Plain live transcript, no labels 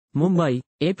Mumbai,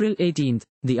 April 18th,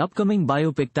 the upcoming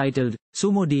biopic titled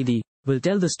Sumo Didi will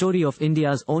tell the story of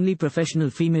India's only professional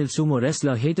female sumo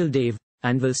wrestler Hetal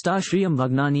and will star Shriyam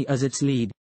Bhagnani as its lead.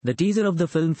 The teaser of the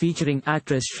film featuring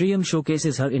actress Shriyam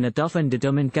showcases her in a tough and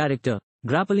determined character,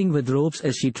 grappling with ropes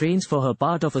as she trains for her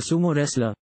part of a sumo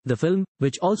wrestler. The film,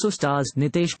 which also stars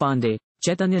Nitesh Pandey,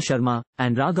 Tanya Sharma,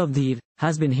 and Raghav Dheer,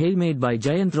 has been hail-made by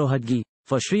Jayant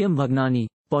for Shriyam Bhagnani,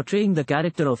 portraying the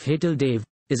character of Hetal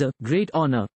is a great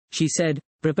honor, she said.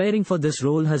 Preparing for this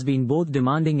role has been both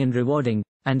demanding and rewarding,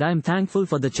 and I am thankful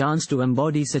for the chance to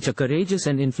embody such a courageous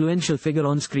and influential figure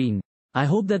on screen. I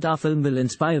hope that our film will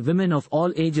inspire women of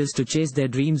all ages to chase their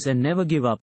dreams and never give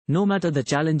up, no matter the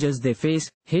challenges they face.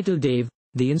 Hetal,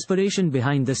 the inspiration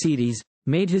behind the series,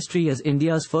 made history as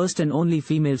India's first and only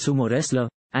female sumo wrestler,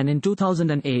 and in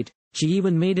 2008, she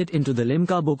even made it into the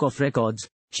Limca Book of Records.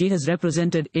 She has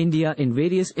represented India in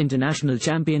various international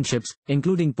championships,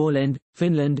 including Poland,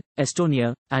 Finland,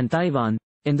 Estonia, and Taiwan.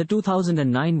 In the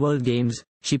 2009 World Games,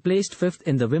 she placed 5th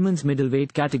in the women's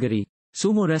middleweight category.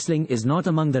 Sumo wrestling is not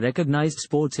among the recognized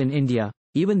sports in India.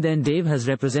 Even then, has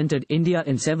represented India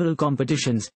in several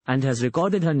competitions, and has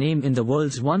recorded her name in the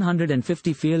world's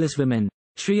 150 fearless women.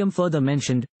 Shriyam further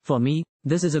mentioned, "For me,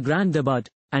 this is a grand debut,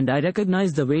 and I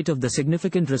recognize the weight of the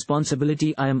significant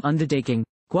responsibility I am undertaking.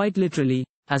 Quite literally,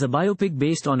 as a biopic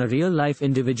based on a real-life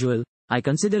individual, I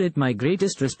consider it my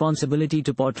greatest responsibility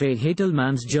to portray Hetal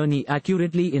ma'am's journey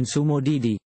accurately in Sumo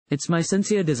Didi. It's my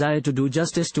sincere desire to do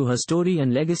justice to her story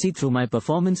and legacy through my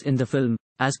performance in the film."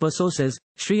 As per sources,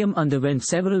 Shriyam underwent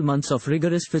several months of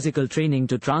rigorous physical training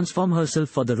to transform herself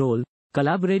for the role,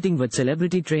 collaborating with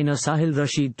celebrity trainer Sahil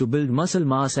Rashid to build muscle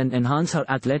mass and enhance her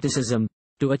athleticism.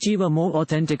 To achieve a more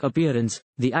authentic appearance,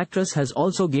 the actress has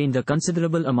also gained a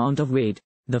considerable amount of weight.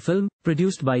 The film,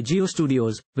 produced by Geo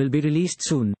Studios, will be released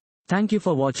soon. Thank you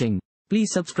for watching.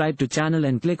 Please subscribe to channel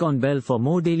and click on bell for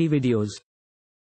more daily videos.